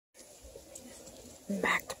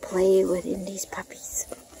Back to play with Indy's puppies.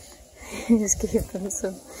 I just gave them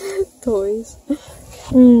some toys.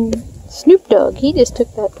 Snoop Dogg, he just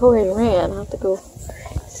took that toy and ran. I'll have to go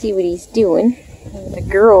see what he's doing. And the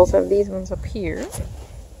girls have these ones up here.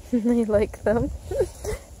 They like them.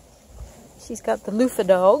 She's got the loofah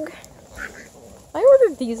dog. I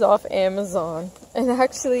ordered these off Amazon. And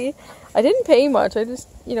actually, I didn't pay much. I just,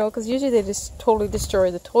 you know, because usually they just totally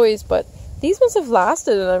destroy the toys. But these ones have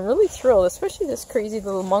lasted and I'm really thrilled. Especially this crazy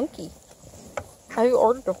little monkey. I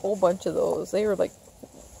ordered a whole bunch of those. They were like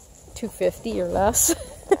 $2.50 or less.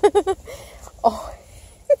 Oh.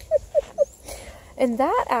 And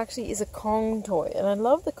that actually is a Kong toy. And I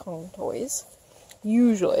love the Kong toys.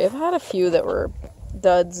 Usually. I've had a few that were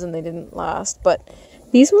duds and they didn't last. But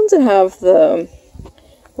these ones that have the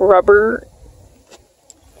rubber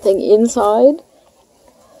thing inside,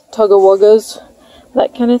 tug-a-wuggas,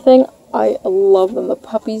 that kind of thing, I love them. The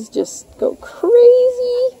puppies just go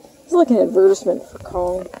crazy. It's like an advertisement for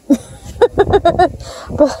Kong.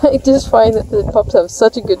 But I just find that the pups have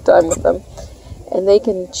such a good time with them. And they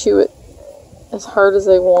can chew it as hard as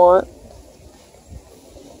they want.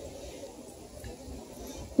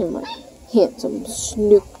 And my handsome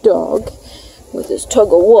Snoop Dogg with his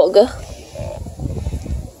tug-a-wugga.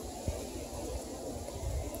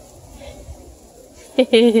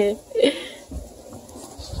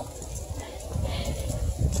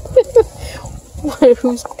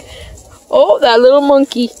 Oh, that little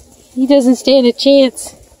monkey. He doesn't stand a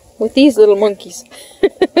chance with these little monkeys.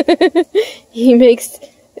 He makes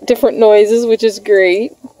different noises, which is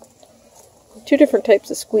great. 2 different types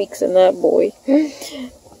of squeaks in that boy.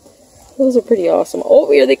 Those are pretty awesome. Oh,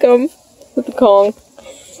 here they come with the Kong.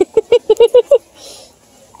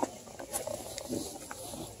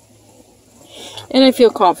 And I feel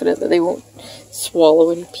confident that they won't swallow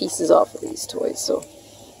any pieces off of these toys, so.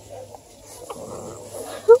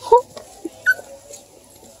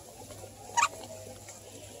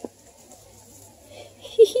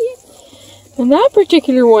 And that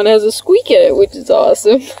particular one has a squeak in it, which is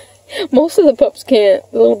awesome. Most of the pups can't,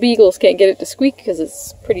 the little beagles can't get it to squeak because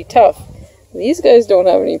it's pretty tough. These guys don't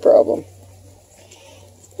have any problem.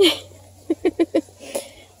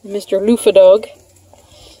 Mr. Loofah Dog.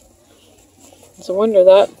 It's a wonder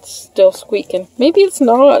that's still squeaking. Maybe it's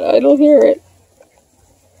not, I don't hear it.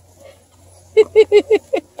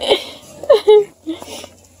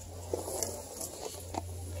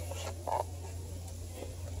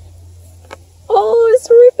 Oh, it's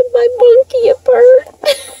ripping my monkey apart.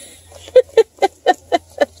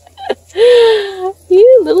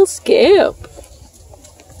 You little scamp.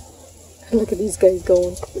 Look at these guys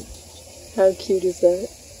going. How cute is that?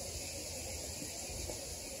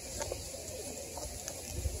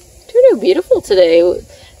 Turned out beautiful today.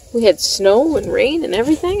 We had snow and rain and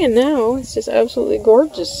everything, and now it's just absolutely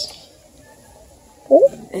gorgeous. Oh,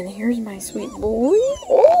 and here's my sweet boy.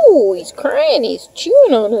 Oh, he's crying. He's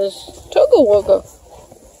chewing on his tug-a-wugga.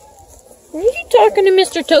 Are you talking to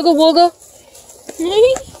Mr. Tug-a-wugga?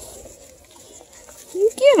 Hey? You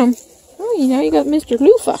get him. Oh, now you got Mr.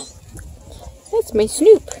 Loofah. That's my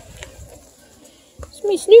Snoop. It's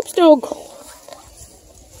my Snoop's dog.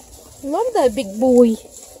 Love that big boy.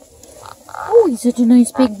 Oh, he's such a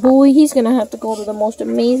nice big boy. He's going to have to go to the most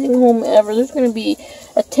amazing home ever. There's going to be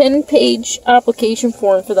a 10-page application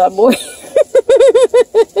form for that boy.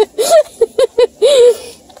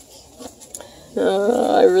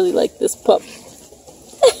 I really like this pup.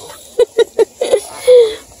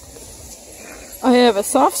 I have a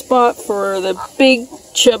soft spot for the big,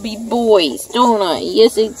 chubby boys, don't I?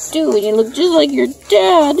 Yes, I do. You look just like your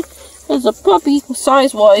dad as a puppy,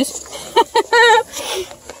 size-wise.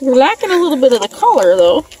 You're lacking a little bit of the color,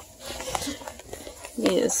 though.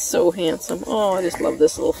 He is so handsome. Oh, I just love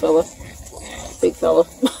this little fella. Big fella.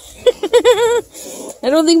 I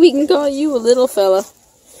don't think we can call you a little fella.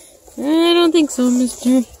 I don't think so,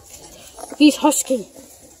 mister. He's husky.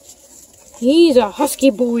 He's a husky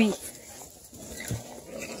boy.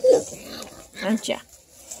 Aren't ya?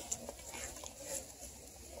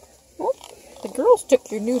 Oh, the girls took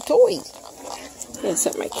your new toys. I'm gonna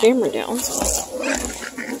set my camera down so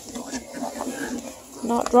I'm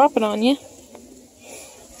not dropping on you.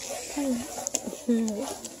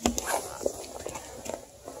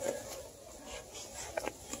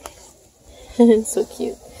 So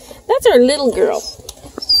cute. That's our little girl.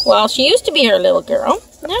 Well, she used to be our little girl.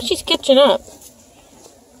 Now she's catching up.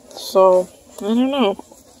 So, I don't know.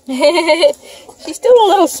 She's still a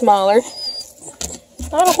little smaller.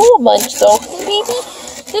 Not a whole bunch, though. Baby,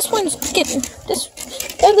 this one's getting...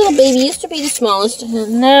 That little baby used to be the smallest.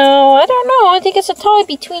 No, I don't know. I think it's a tie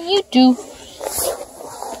between you two.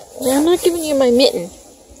 No, I'm not giving you my mitten.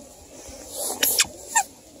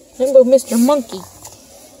 How about Mr. Monkey?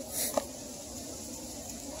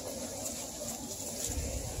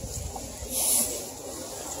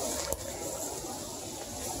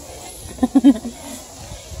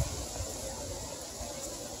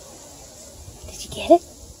 Did you get it?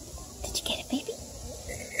 Did you get it, baby?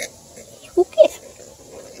 You get it.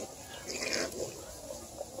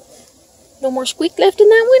 No more squeak left in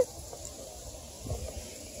that one?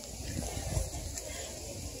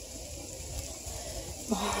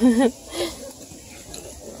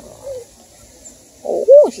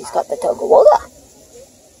 Oh, she's got the tug-a-wugga.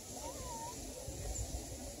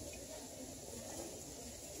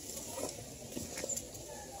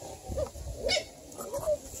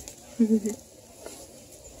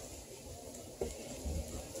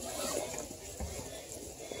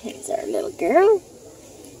 Here's our little girl.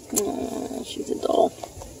 Oh, she's a doll.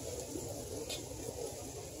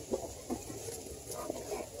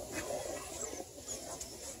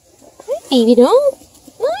 Hi, baby doll.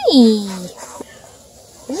 Hi.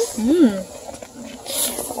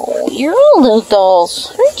 Oh, you're all little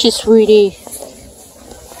dolls, aren't you, sweetie?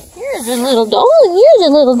 Here's a little doll, and here's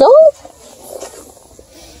a little doll.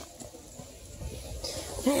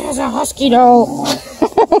 There's a husky doll.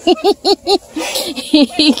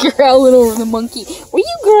 Growling over the monkey. Were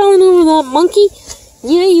you growling over that monkey?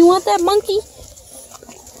 Yeah, you want that monkey?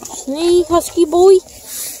 Hey, husky boy.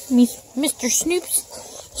 Mr.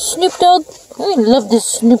 Snoop Dogg. I love this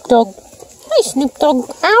Snoop Dogg. Hi, Snoop Dogg.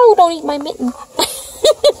 Ow, don't eat my mitten.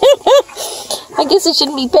 I guess I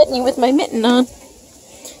shouldn't be petting you with my mitten on.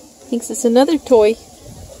 Thinks it's another toy.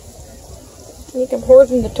 I think I'm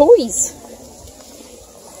hoarding the toys.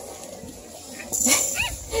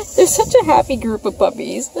 They're such a happy group of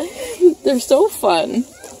puppies. They're so fun.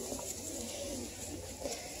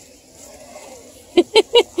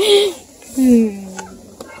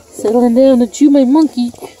 Settling down to chew my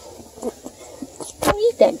monkey. Don't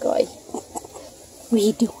eat that guy. What are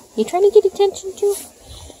you doing? You trying to get attention too?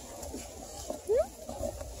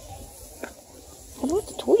 I want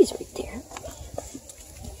the toys right there.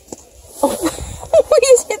 Oh, he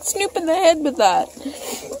just hit Snoop in the head with that.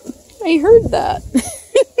 I heard that.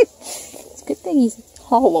 It's a good thing he's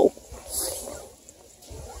hollow.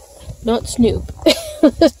 Not Snoop.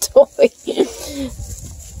 The toy.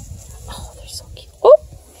 Oh, they're so cute. Oh!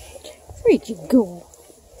 Where'd you go?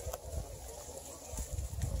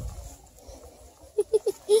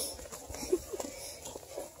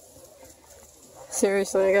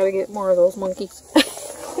 Seriously, I gotta get more of those monkeys.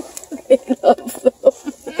 I love them.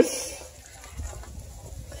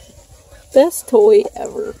 Best toy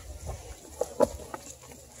ever.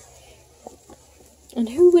 And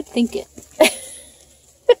who would think it?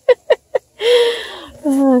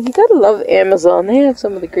 You gotta love Amazon. They have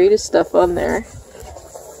some of the greatest stuff on there.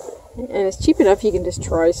 And it's cheap enough you can just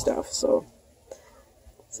try stuff, so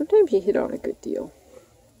sometimes you hit on a good deal.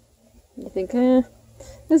 You think,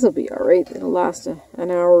 this will be alright. It'll last an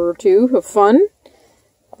hour or two of fun.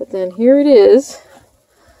 But then here it is.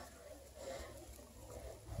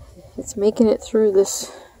 It's making it through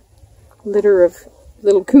this litter of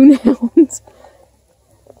little coonhounds.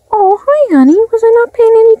 Oh, hi, honey. Was I not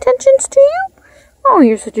paying any attention to you? Oh,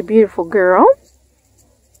 you're such a beautiful girl.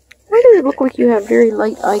 Why does it look like you have very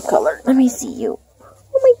light eye color? Let me see you.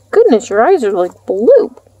 Oh my goodness, your eyes are like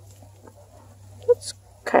blue. That's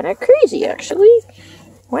kind of crazy, actually.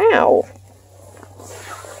 Wow.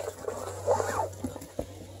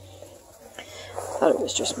 I thought it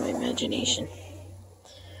was just my imagination.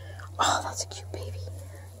 Oh, that's a cute baby.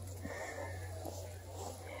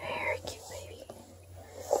 Very cute baby.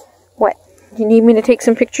 What? You need me to take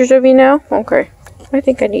some pictures of you now? Okay. I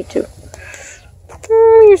think I need to.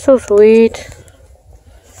 Oh, you're so sweet.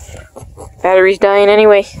 Battery's dying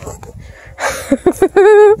anyway.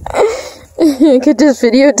 I could just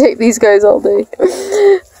videotape these guys all day.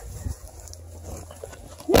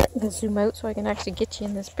 I'm gonna zoom out so I can actually get you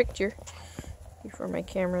in this picture before my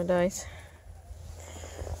camera dies.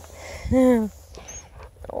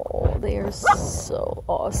 Oh, they are so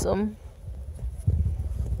awesome.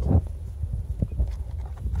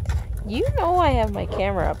 You know I have my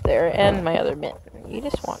camera up there and my other mitten. You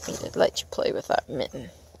just want me to let you play with that mitten.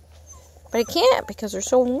 But I can't because they're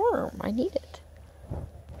so warm. I need it.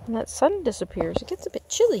 When that sun disappears, it gets a bit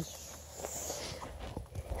chilly.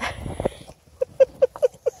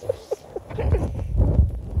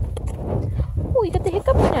 Oh, you got the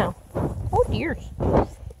hiccups now. Oh, dear.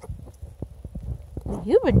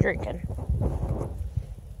 You've been drinking.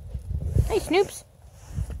 Hey, Snoops.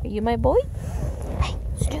 Are you my boy? Hey,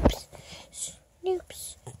 Snoops.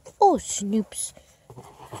 Snoops. Oh, Snoops.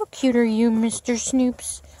 How cute are you, Mr.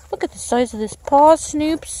 Snoops? Look at the size of this paw,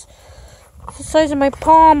 Snoops. It's the size of my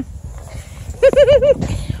palm.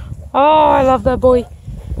 Oh, I love that boy.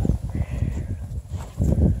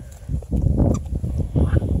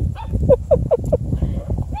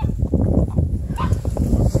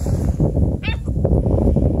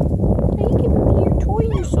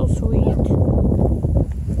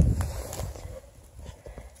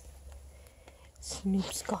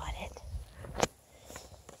 Snoop's got it.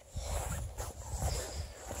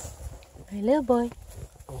 My little boy.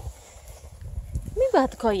 Maybe I'll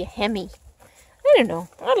have to call you Hemi. I don't know.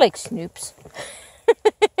 I like Snoops.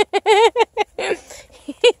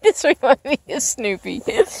 This reminds me of Snoopy.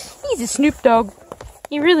 He's a Snoop dog.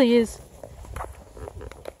 He really is.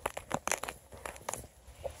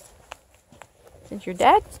 Since your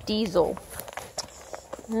dad's Diesel.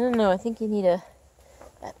 I don't know. I think you need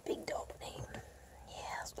that big dog name.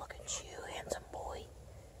 Yes, look at you, handsome boy.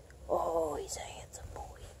 Oh, he's a handsome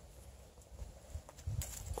boy.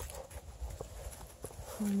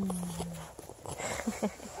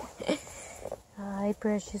 Hi,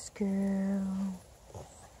 precious girl.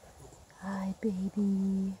 Hi,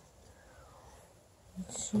 baby.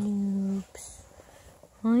 Snoops.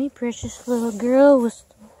 Hi, precious little girl with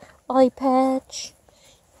eye patch.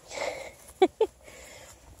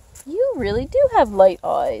 You really do have light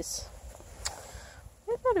eyes.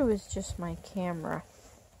 I thought it was just my camera.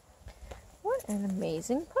 What an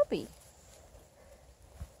amazing puppy.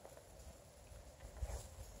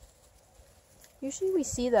 Usually we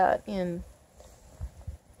see that in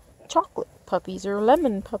chocolate puppies or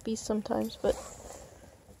lemon puppies sometimes, but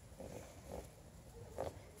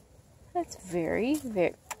that's very,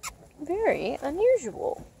 very, very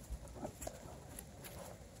unusual.